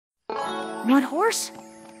One horse?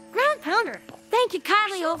 Ground pounder. Thank you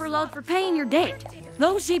kindly, Overload, for paying your debt.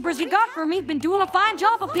 Those zebras you got for me have been doing a fine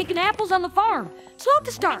job of picking apples on the farm. Slow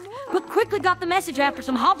to start, but quickly got the message after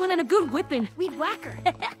some hobbling and a good whipping. We'd whack her.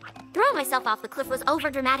 Throwing myself off the cliff was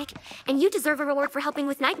overdramatic, and you deserve a reward for helping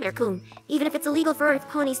with Nightmare Coon, even if it's illegal for Earth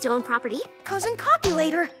ponies to own property. Cousin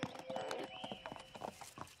Copulator.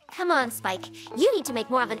 Come on, Spike. You need to make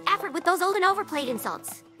more of an effort with those old and overplayed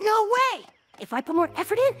insults. No way! If I put more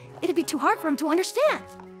effort in, it'd be too hard for him to understand.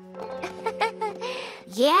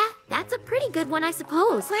 Yeah, that's a pretty good one, I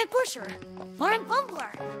suppose. Plant pusher. Plant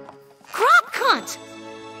bumbler. Crop cunt!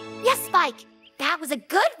 Yes, Spike. That was a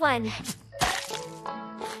good one.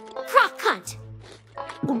 Crop cunt.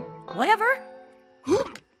 Whatever.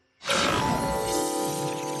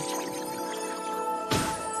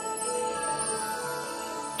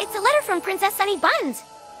 It's a letter from Princess Sunny Buns.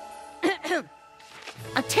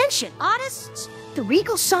 Attention, artists! The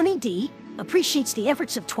Regal Sunny D appreciates the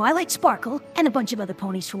efforts of Twilight Sparkle and a bunch of other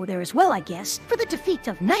ponies who were there as well, I guess, for the defeat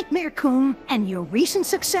of Nightmare Coon and your recent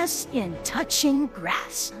success in touching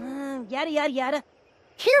grass. Yada yada yada.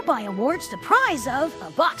 Hereby awards the prize of a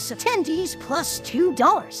box of tendies plus $2.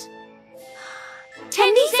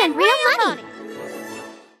 Tendies and real money.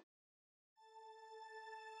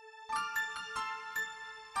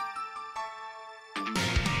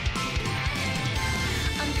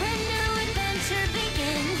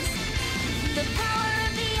 The power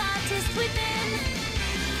of the artist within.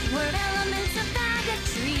 Word elements of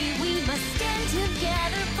faggotry. We must stand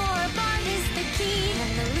together, for a bond is the key.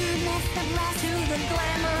 And the rudeness of lust to the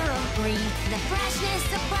glamour of greed. The freshness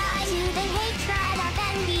of pride to the hatred of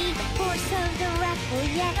envy. The force of the rebel,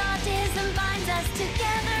 yet autism binds us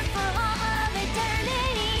together for all of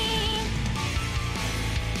eternity.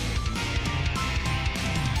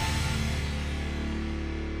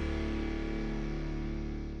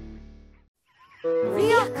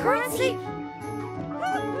 Real currency?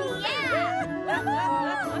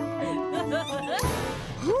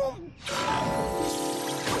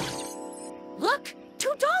 Look,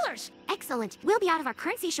 $2. Excellent. We'll be out of our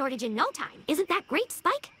currency shortage in no time. Isn't that great,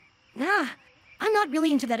 Spike? Nah, I'm not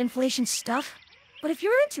really into that inflation stuff. But if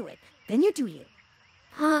you're into it, then you do you.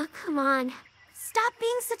 Oh, come on. Stop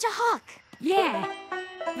being such a hawk. Yeah,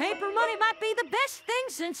 paper money might be the best thing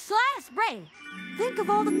since sliced bread. Think of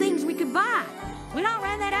all the things we could buy. When I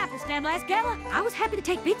ran that apple stand last gala, I was happy to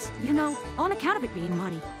take bits, you know, on account of it being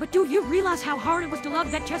money. But do you realize how hard it was to lug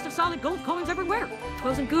that chest of solid gold coins everywhere? It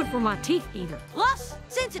wasn't good for my teeth either. Plus,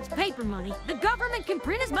 since it's paper money, the government can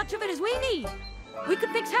print as much of it as we need. We could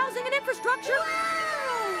fix housing and infrastructure.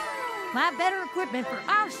 Buy better equipment for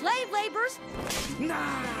our slave laborers.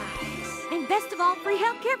 Nice. And best of all, free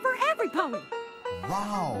healthcare for every pony.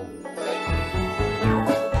 Wow.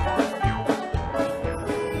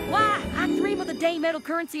 Of the day metal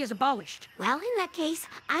currency is abolished. Well, in that case,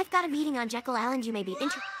 I've got a meeting on Jekyll Island you may be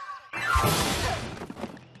interested.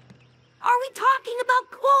 Are we talking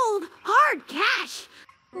about cold, hard cash?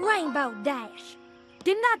 Rainbow Dash.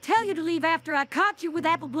 Didn't I tell you to leave after I caught you with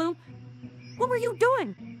Apple Bloom? What were you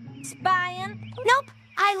doing? Spying? Nope,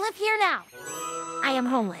 I live here now. I am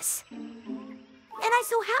homeless. And I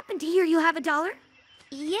so happen to hear you have $1.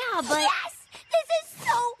 Yeah, but... Yes! This is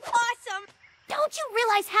so awesome! Don't you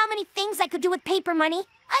realize how many things I could do with paper money?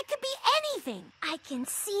 I could be anything. I can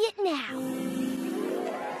see it now.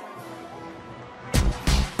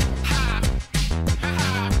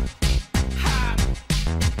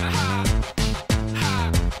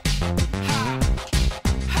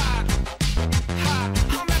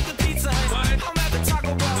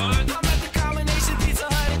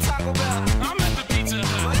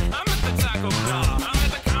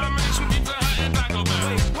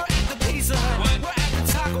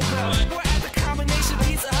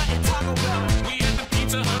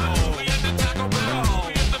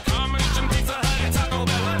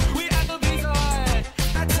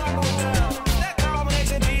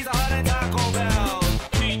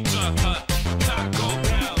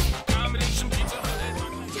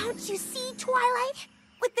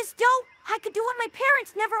 With this dough, I could do what my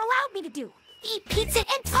parents never allowed me to do. Eat pizza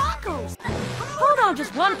and tacos. Hold on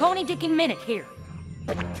just one pony-dicking minute here.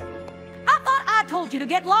 I thought I told you to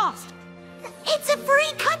get lost. It's a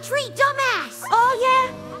free country, dumbass! Oh,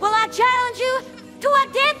 yeah? Well, I challenge you to a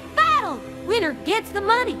death battle. Winner gets the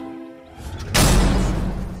money.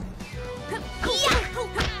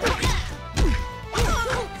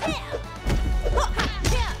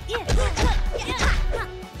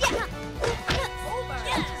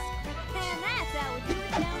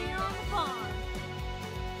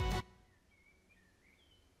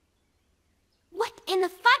 What in the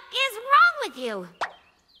fuck is wrong with you?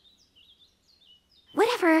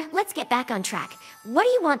 Whatever, let's get back on track. What do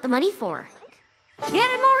you want the money for?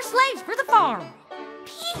 Getting more slaves for the farm.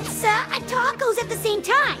 Pizza and tacos at the same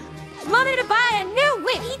time. Money to buy a new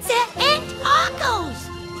whip. Pizza and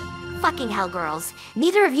tacos! Fucking hell, girls.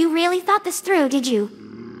 Neither of you really thought this through, did you?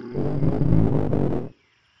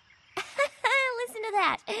 Listen to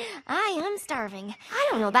that. I am starving. I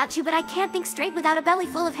don't know about you, but I can't think straight without a belly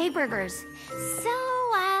full of hay burgers. So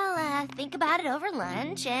I'll think about it over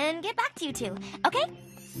lunch and get back to you two, okay?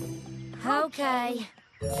 Okay.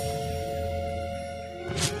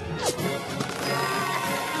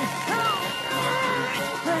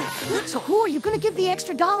 So who are you gonna give the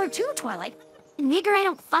extra $1 to, Twilight? Nigger, I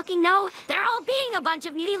don't fucking know. They're all being a bunch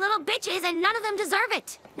of needy little bitches and none of them deserve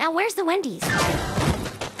it. Now where's the Wendy's?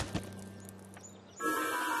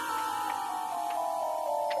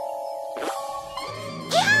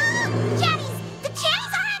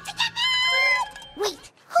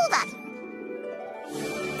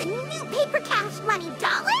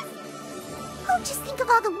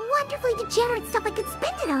 All the wonderfully degenerate stuff I could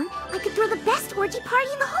spend it on, I could throw the best orgy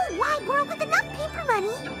party in the whole wide world with enough paper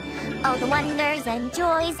money. Oh, the wonders and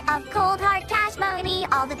joys of cold hard cash money,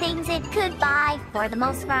 all the things it could buy for the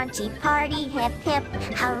most raunchy party. Hip hip,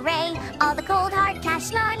 hooray! All the cold hard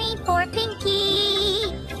cash money for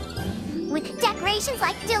Pinky. With decorations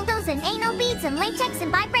like dildos and anal beads and latex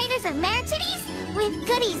and vibrators and mare titties. With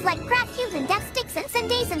goodies like crack cubes and death sticks and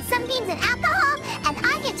sundaes and sunbeams and alcohol. And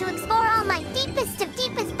I get to explore all my deepest of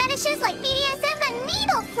deepest fetishes like BDSM and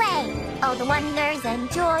needle play. Oh, the wonders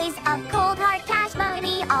and joys of cold hard cash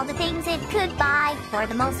money. All the things it could buy for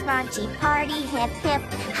the most raunchy party. Hip hip,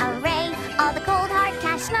 hooray! All the cold hard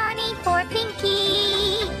cash money for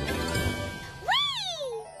Pinky.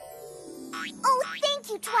 Whee! Oh, thank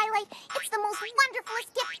you, Twilight. It's the most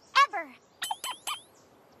wonderfulest gift ever.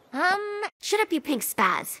 Shut up, you pink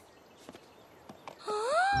spaz.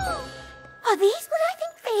 Are these what I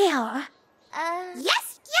think they are?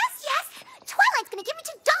 Yes! Twilight's gonna give me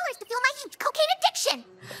 $2 to fuel my huge cocaine addiction!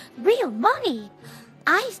 Real money.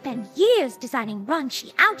 I spent years designing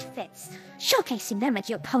raunchy outfits, showcasing them at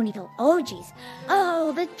your ponyville orgies.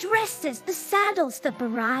 Oh, the dresses, the saddles, the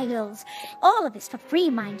bridles. All of this for free,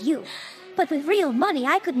 mind you. But with real money,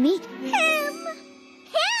 I could meet Him!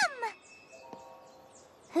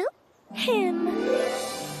 Who? Him.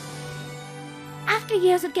 After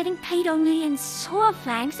years of getting paid only in sore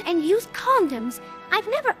flanks and used condoms, I've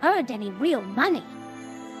never earned any real money.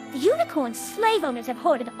 The unicorn slave owners have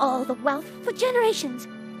hoarded all the wealth for generations,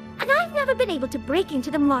 and I've never been able to break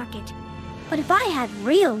into the market. But if I had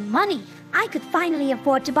real money, I could finally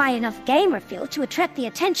afford to buy enough gamer fuel to attract the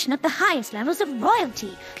attention of the highest levels of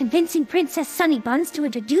royalty, convincing Princess Sunnybuns to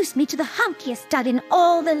introduce me to the hunkiest stud in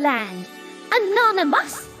all the land.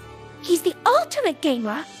 Anonymous! He's the ultimate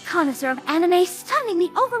gamer, connoisseur of anime, stunningly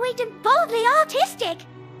overweight and boldly artistic.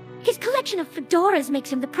 His collection of fedoras makes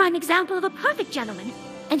him the prime example of a perfect gentleman,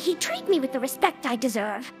 and he'd treat me with the respect I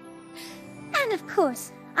deserve. And of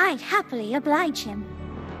course, I'd happily oblige him.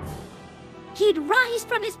 He'd rise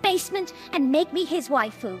from his basement and make me his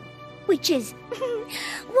waifu, which is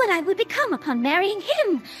what I would become upon marrying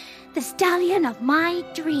him, the stallion of my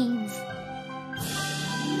dreams.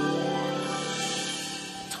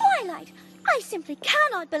 Twilight, I simply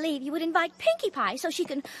cannot believe you would invite Pinkie Pie so she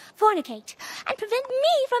can fornicate and prevent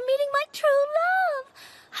me from meeting my true love.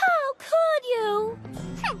 How could you?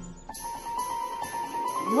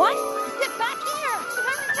 What? Get back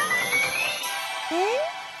here!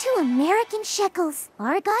 2 American shekels.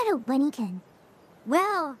 Arigato, Bunnykin.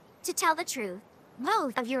 Well, to tell the truth,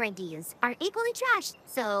 both of your ideas are equally trash,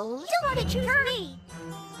 so you don't want to choose me.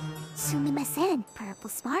 Sumimasen, Purple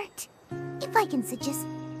Smart. If I can suggest,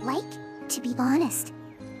 to be honest,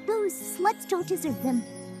 those sluts don't deserve them.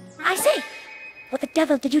 I see. What the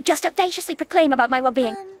devil did you just audaciously proclaim about my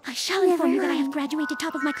well-being? I shall inform you that I have graduated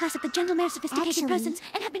top of my class at the Gentleman of Sophisticated Actually, Persons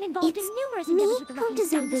and have been involved in it's numerous me endeavors with the who Rocking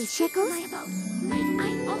deserve Stones. those shekels. My abode. I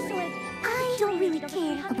also I don't really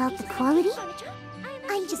care about the quality.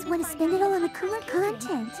 I just want to spend it all on the cooler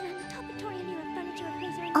content.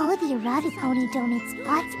 All of the erotic pony donuts,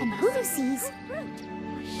 pots, and hoover-seas.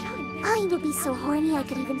 I would be so horny I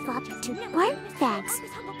could even flop 2 bark bags.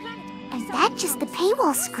 And that just the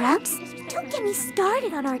paywall, scrubs. Don't get me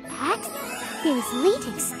started on art packs. There's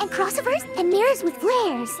latex and crossovers and mirrors with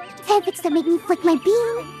flares. Habits that make me flick my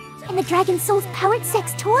bean. And the Dragon Soul's powered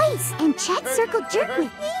sex toys. And chat circle jerk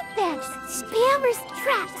with feedbacks. Spammers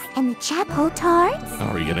traps. And the chap hole tarts.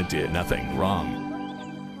 How are you gonna do? Nothing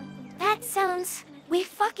wrong. That sounds way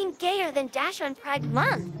fucking gayer than Dash on Pride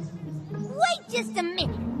Month. Wait just a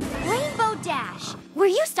minute. Rainbow Dash. Were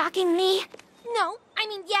you stalking me? No, I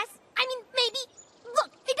mean yes. I mean maybe.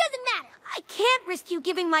 Look, like you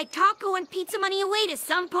giving my taco and pizza money away to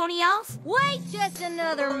some pony else? Wait just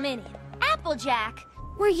another minute. Applejack.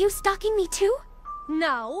 Were you stalking me too?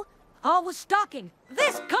 No. I was stalking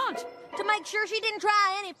this cunt. To make sure she didn't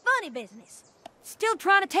try any funny business. Still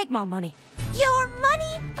trying to take my money. Your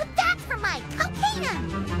money? But that's for my cocaine!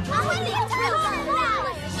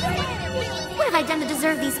 What have I done to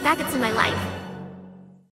deserve these faggots in my life?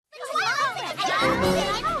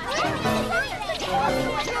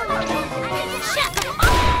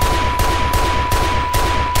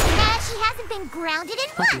 She hasn't been grounded in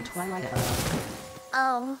months.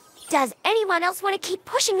 Oh. Does anyone else want to keep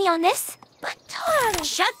pushing me on this? But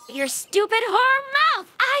shut your stupid whore mouth!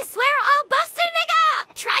 I swear I'll bust a nigga!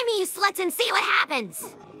 Try me, you sluts, and see what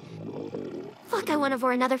happens! Fuck, I want to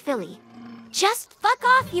vor another filly. Just fuck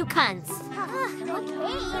off, you cunts!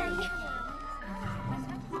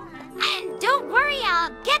 And don't worry, I'll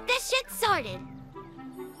get this shit sorted.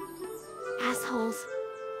 Assholes.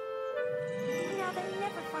 Now they'll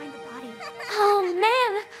never find the body. Oh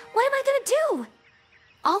man, what am I gonna do?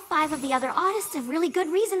 All 5 of the other artists have really good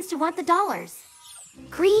reasons to want the dollars.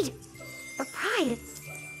 Greed, or pride,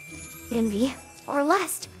 envy, or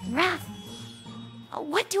lust, wrath.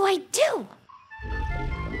 What do I do?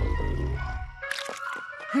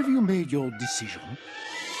 Have you made your decision?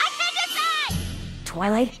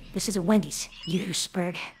 Twilight, this is a Wendy's. You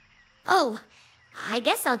Spurg. Oh, I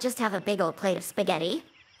guess I'll just have a big old plate of spaghetti.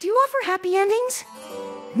 Do you offer happy endings?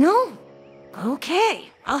 No?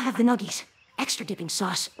 Okay, I'll have the nuggies. Extra dipping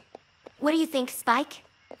sauce. What do you think, Spike?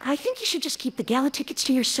 I think you should just keep the gala tickets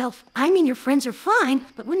to yourself. I mean, your friends are fine,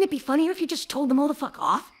 but wouldn't it be funnier if you just told them all to fuck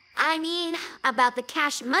off? I mean, about the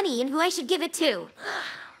cash money and who I should give it to.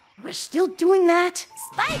 We're still doing that?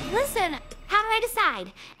 Spike, listen! How do I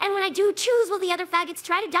decide? And when I do choose, will the other faggots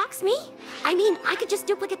try to dox me? I mean, I could just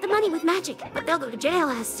duplicate the money with magic, but they'll go to jail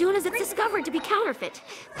as soon as it's discovered to be counterfeit.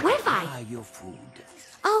 What if I... Your food.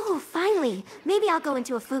 Oh, finally. Maybe I'll go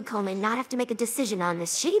into a food coma and not have to make a decision on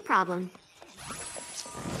this shitty problem.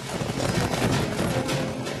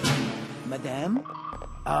 Madame,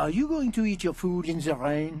 are you going to eat your food in the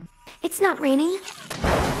rain? It's not raining.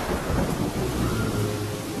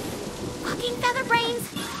 Fucking feather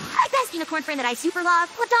brains! My best unicorn friend that I super love,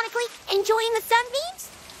 platonically, enjoying the sunbeams?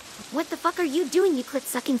 What the fuck are you doing, you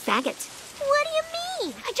clit-sucking faggot? What do you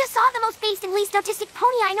mean? I just saw the most based and least artistic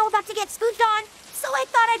pony I know about to get spoofed on. So I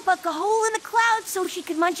thought I'd buck a hole in the clouds so she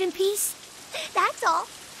could munch in peace. That's all.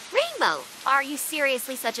 Rainbow, are you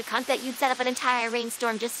seriously such a cunt that you'd set up an entire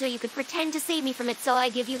rainstorm just so you could pretend to save me from it so I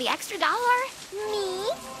give you the extra $1?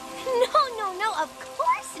 Me? No, of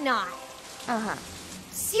course not. Uh-huh.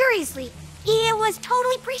 Seriously, it was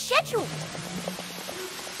totally pre-scheduled.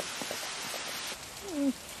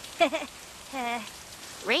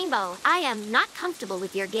 Rainbow, I am not comfortable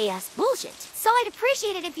with your gay-ass bullshit, so I'd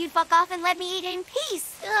appreciate it if you'd fuck off and let me eat in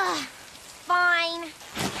peace. Ugh, fine.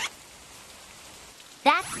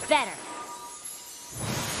 That's better.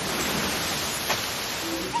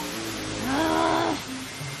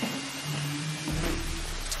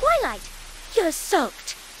 Twilight, you're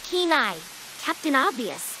soaked. Keen-eyed, Captain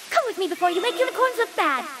Obvious. Come with me before you make unicorns look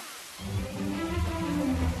bad.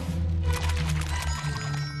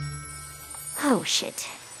 Oh, shit.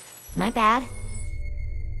 My bad.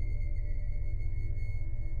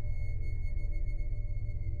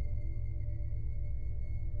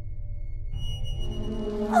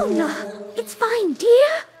 Oh, no. It's fine,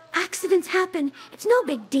 dear. Accidents happen. It's no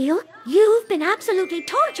big deal. You've been absolutely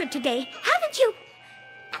tortured today, haven't you?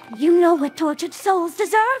 You know what tortured souls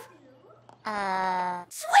deserve?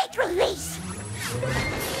 Sweet release!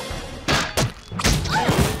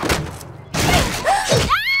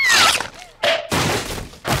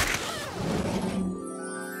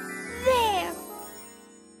 There.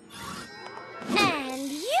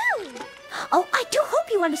 And you. Oh, I do hope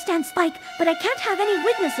you understand, Spike, but I can't have any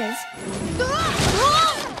witnesses.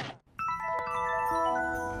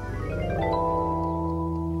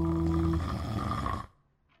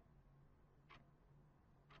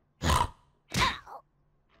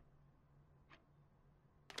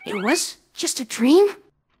 It was just a dream?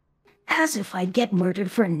 As if I'd get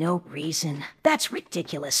murdered for no reason. That's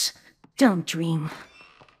ridiculous. Dumb dream.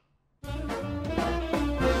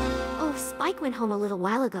 Oh, Spike went home a little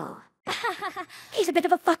while ago. He's a bit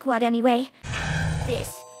of a fuckwad anyway.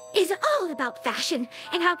 This is all about fashion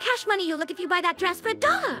and how cash money you'll look if you buy that dress for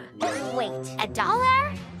 $1. Wait.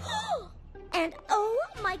 $1? And oh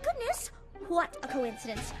my goodness, what a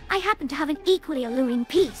coincidence. I happen to have an equally alluring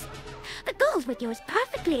piece that goes with yours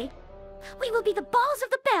perfectly. We will be the balls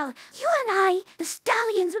of the bell. You and I, the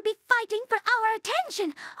stallions, would be fighting for our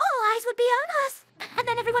attention. All eyes would be on us. And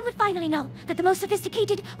then everyone would finally know that the most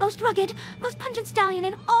sophisticated, most rugged, most pungent stallion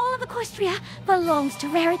in all of Equestria belongs to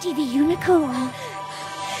Rarity the Unicorn.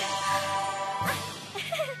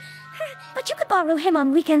 But you could borrow him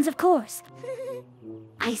on weekends, of course.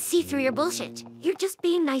 I see through your bullshit. You're just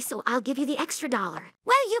being nice, so I'll give you the extra $1.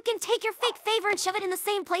 Well, you can take your fake favor and shove it in the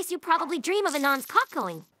same place you probably dream of Anon's cock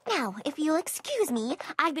going. Now, if you'll excuse me,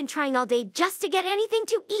 I've been trying all day just to get anything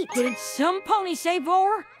to eat. Did some pony say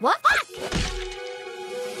more? What? Fuck!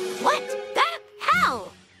 What the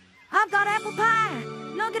hell? I've got apple pie,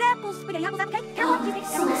 nugget apples, spaghetti apples, apple cake, carrot cake,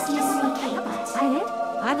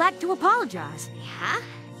 I'd like to apologize. Yeah?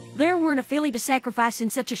 There weren't a filly to sacrifice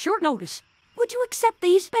in such a short notice. Would you accept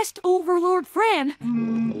these, best overlord friend?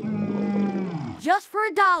 Just for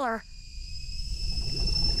 $1.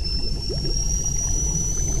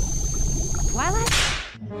 Twilight?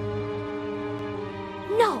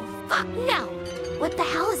 No, fuck no! What the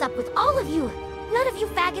hell is up with all of you? None of you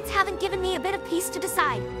faggots haven't given me a bit of peace to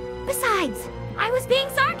decide. Besides, I was being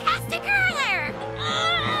sarcastic earlier!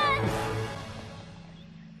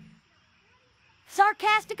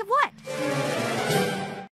 Sarcastic of what?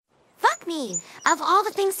 Fuck me! Of all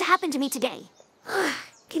the things to happen to me today.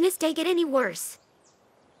 Can this day get any worse?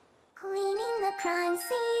 Cleaning the crime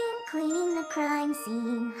scene, cleaning the crime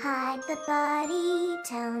scene. Hide the body,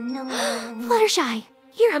 tell no one. Fluttershy,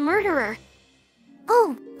 you're a murderer.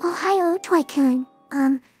 Oh, Ohio Twycoon.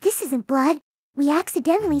 This isn't blood. We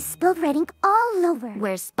accidentally spilled red ink all over.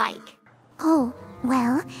 Where's Spike? Oh,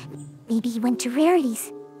 well, maybe he went to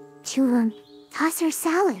Rarity's to, toss her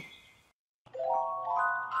salad.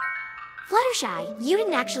 Fluttershy, you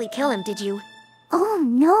didn't actually kill him, did you? Oh,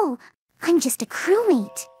 no. I'm just a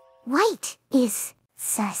crewmate. White is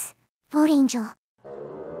sus. Vote Angel.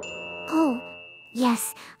 Oh,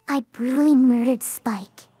 yes, I brutally murdered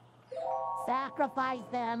Spike. Sacrifice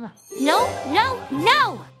them. No, no,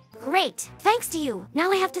 no! Great, thanks to you.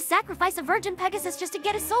 Now I have to sacrifice a virgin Pegasus just to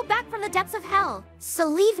get his soul back from the depths of hell. So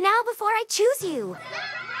leave now before I choose you.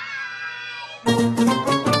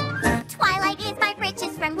 Twilight is my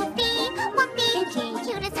richest friend, Whoopee. Whoopee,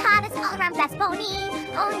 cutest, hottest, all-around best pony.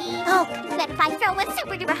 Oni. Oh, but if I throw a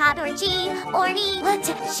super duper hot orgy, Orny, what?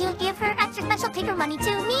 She'll give her extra special, take her money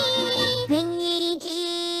to me.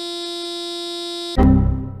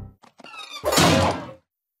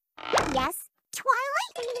 Yes,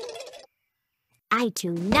 Twilight? I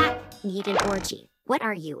do not need an orgy. What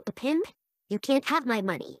are you, a pimp? You can't have my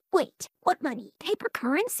money. Wait, what money? Paper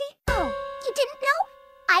currency? Oh, you didn't know?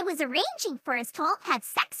 I was arranging for us to all have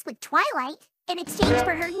sex with Twilight in exchange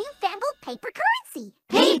for her newfangled paper currency.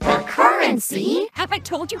 Paper currency? Have I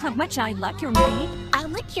told you how much I like your maid? I'll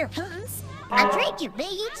lick your hands. I'll trade you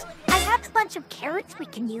leaves. I have a bunch of carrots we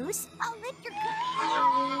can use. I'll lick your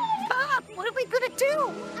Bob, what are we gonna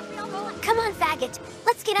do? Come on, faggot.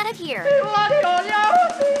 Let's get out of here.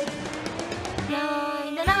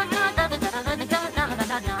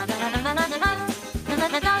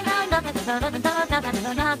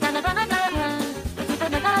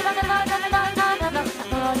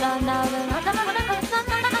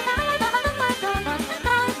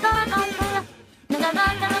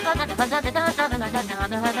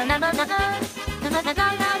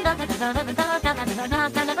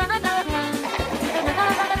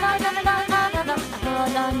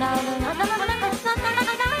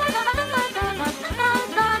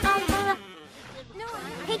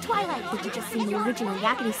 Hey, Twilight, Did you just see the original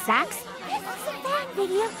Yakety Sax? this is a fan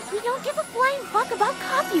video. We don't give a flying fuck about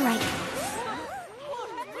copyright.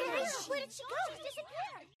 Where did she go?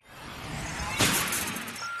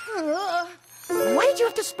 Why did you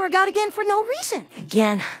have to spurg out again for no reason?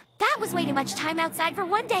 Again. That was way too much time outside for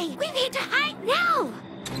one day. We need to hide now!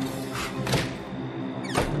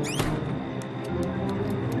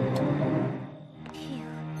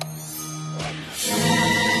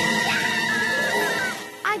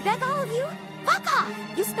 I beg all of you, fuck off!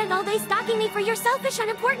 You spend all day stalking me for your selfish,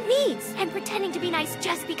 unimportant needs and pretending to be nice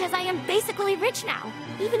just because I am basically rich now.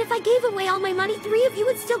 Even if I gave away all my money, 3 of you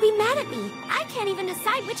would still be mad at me. I can't even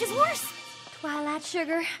decide which is worse. Twilight,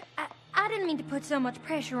 sugar, I didn't mean to put so much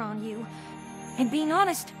pressure on you. And being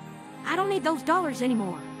honest, I don't need those dollars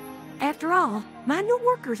anymore. After all, my new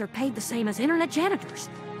workers are paid the same as internet janitors.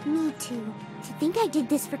 Me too. To think I did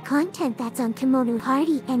this for content that's on Kimono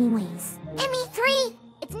Hardy anyways. ME3!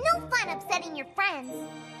 It's no fun upsetting your friends.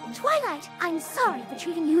 Twilight, I'm sorry for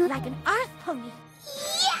treating you like an earth pony.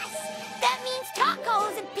 Yes! That means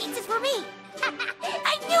tacos and pizzas for me!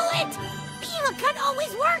 I knew it! Being a cunt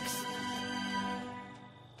always works!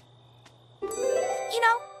 You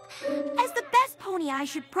know, as the best pony, I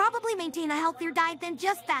should probably maintain a healthier diet than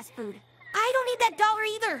just fast food. I don't need that dollar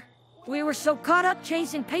either. We were so caught up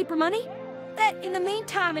chasing paper money that in the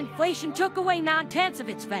meantime inflation took away 9/10 of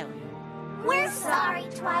its value. We're sorry,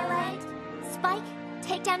 Twilight. Spike,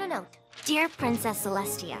 take down a note. Dear Princess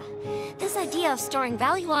Celestia, this idea of storing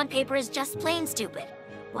value on paper is just plain stupid.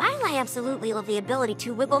 While I absolutely love the ability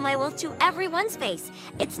to wiggle my wealth to everyone's face,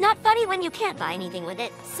 it's not funny when you can't buy anything with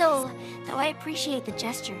it. So, though I appreciate the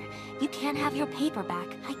gesture, you can't have your paper back.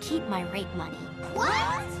 I keep my rape money.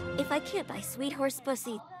 What? If I can't buy Sweet Horse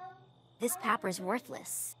Pussy, this paper's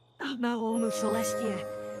worthless. Oh, my old Celestia.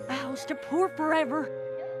 I house to poor forever.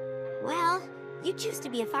 Well, you choose to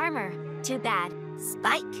be a farmer. Too bad.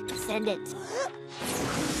 Spike, send it.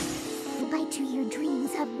 Goodbye to your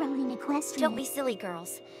dreams of rolling equestrian. Don't be silly,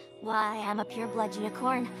 girls. Why, I'm a pure-blood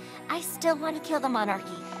unicorn. I still want to kill the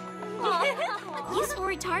monarchy. You small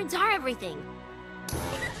retards are everything.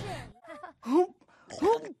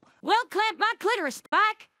 Well, clamp my clitoris,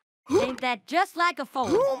 Spike. Ain't that just like a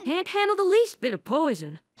foal? Can't handle the least bit of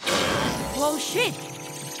poison. Whoa, shit.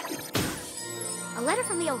 A letter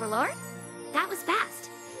from the Overlord? That was fast.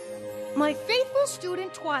 My faithful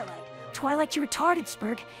student, Twilight. Twilight, you're retarded,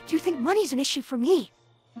 Spurg. Do you think money's an issue for me?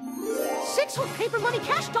 6 whole paper money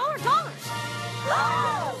cash dollars.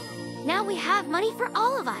 Now we have money for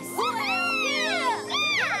all of us.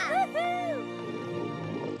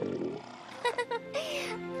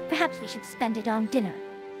 Perhaps we should spend it on dinner.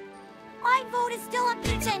 My vote is still on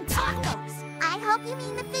pizza and tacos. I hope you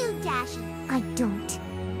mean the food, Dashi. I don't.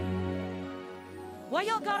 Well,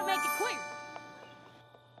 y'all gotta make it clear.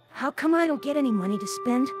 How come I don't get any money to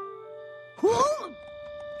spend?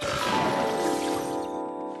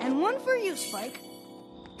 And one for you, Spike.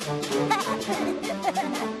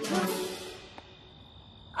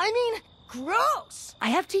 I mean, gross! I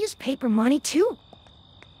have to use paper money, too.